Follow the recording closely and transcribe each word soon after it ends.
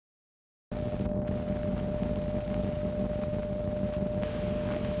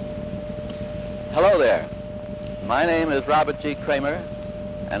Hello there. My name is Robert G. Kramer,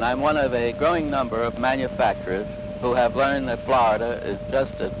 and I'm one of a growing number of manufacturers who have learned that Florida is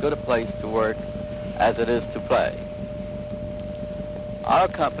just as good a place to work as it is to play. Our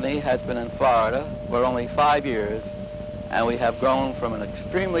company has been in Florida for only 5 years, and we have grown from an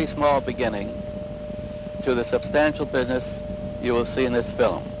extremely small beginning to the substantial business you will see in this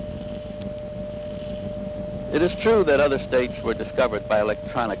film. It is true that other states were discovered by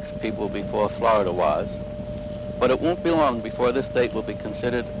electronics people before Florida was, but it won't be long before this state will be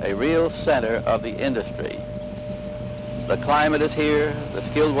considered a real center of the industry. The climate is here, the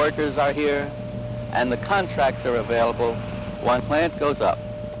skilled workers are here, and the contracts are available when plant goes up.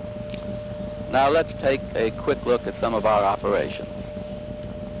 Now let's take a quick look at some of our operations.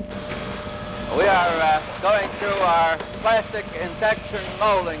 We are going through our plastic injection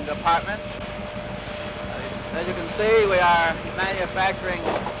molding department. As you can see, we are manufacturing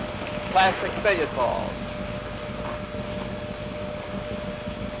plastic billiard balls.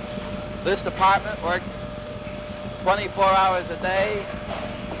 This department works 24 hours a day,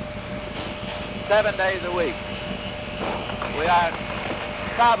 7 days a week. We are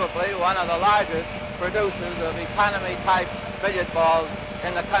probably one of the largest producers of economy-type billiard balls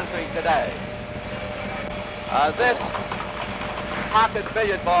in the country today. This pocket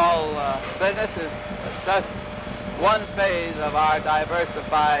billiard ball business is just one phase of our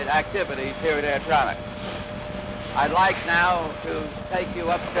diversified activities here at Airtronics. I'd like now to take you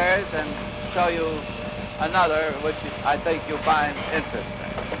upstairs and show you another which I think you'll find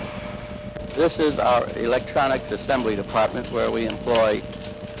interesting. This is our electronics assembly department where we employ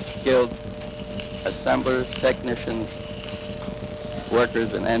skilled assemblers, technicians,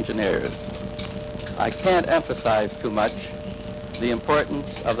 workers, and engineers. I can't emphasize too much the importance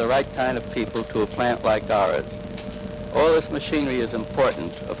of the right kind of people to a plant like ours. All this machinery is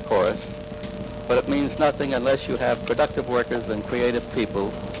important, of course, but it means nothing unless you have productive workers and creative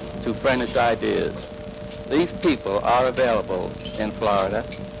people to furnish ideas. These people are available in Florida,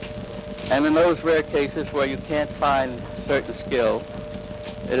 and in those rare cases where you can't find certain skill,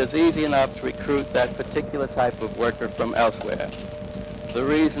 it is easy enough to recruit that particular type of worker from elsewhere. The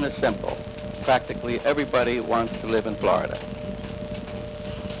reason is simple. Practically everybody wants to live in Florida.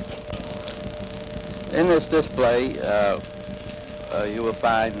 In this display, you will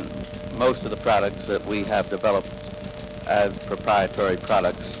find most of the products that we have developed as proprietary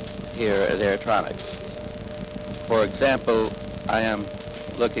products here at Airtronics. For example, I am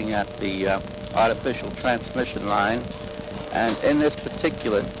looking at the artificial transmission line, and in this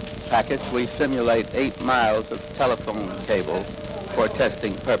particular package we simulate 8 miles of telephone cable for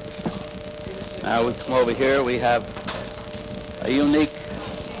testing purposes. Now we come over here, we have a unique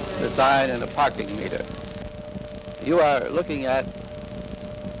design and a parking meter. You are looking at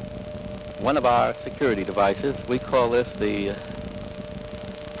one of our security devices. We call this the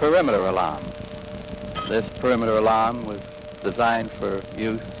perimeter alarm. This perimeter alarm was designed for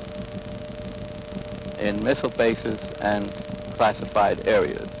use in missile bases and classified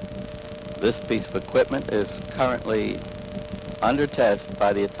areas. This piece of equipment is currently under test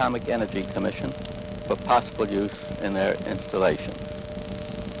by the Atomic Energy Commission for possible use in their installations.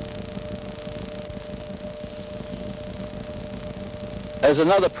 As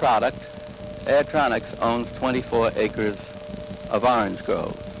another product, Airtronics owns 24 acres of orange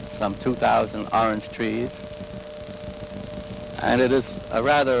groves, some 2,000 orange trees, and it is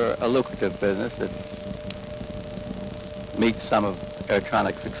a lucrative business that meets some of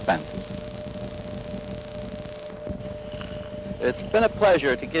Airtronics' expenses. It's been a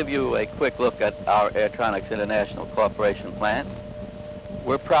pleasure to give you a quick look at our Airtronics International Corporation plant.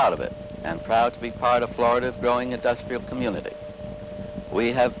 We're proud of it and proud to be part of Florida's growing industrial community.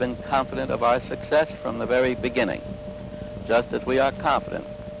 We have been confident of our success from the very beginning, just as we are confident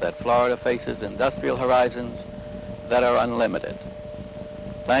that Florida faces industrial horizons that are unlimited.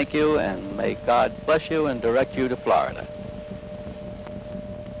 Thank you, and may God bless you and direct you to Florida.